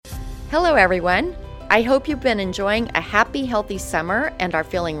Hello, everyone. I hope you've been enjoying a happy, healthy summer and are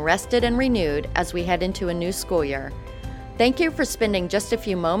feeling rested and renewed as we head into a new school year. Thank you for spending just a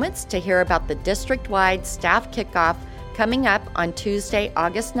few moments to hear about the district-wide staff kickoff coming up on Tuesday,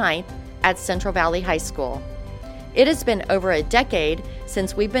 August 9th at Central Valley High School. It has been over a decade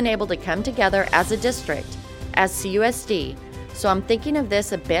since we've been able to come together as a district, as CUSD, so I'm thinking of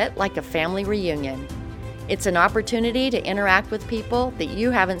this a bit like a family reunion. It's an opportunity to interact with people that you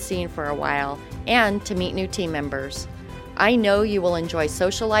haven't seen for a while and to meet new team members. I know you will enjoy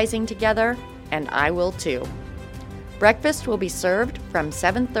socializing together, and I will too. Breakfast will be served from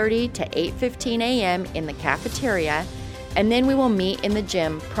 7:30 to 8:15 a.m. in the cafeteria, and then we will meet in the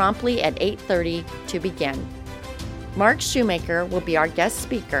gym promptly at 8:30 to begin. Mark Schumacher will be our guest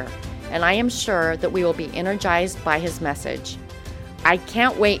speaker, and I am sure that we will be energized by his message. I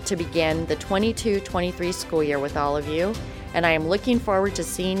can't wait to begin the 22-23 school year with all of you, and I am looking forward to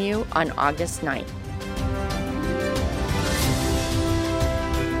seeing you on August 9th.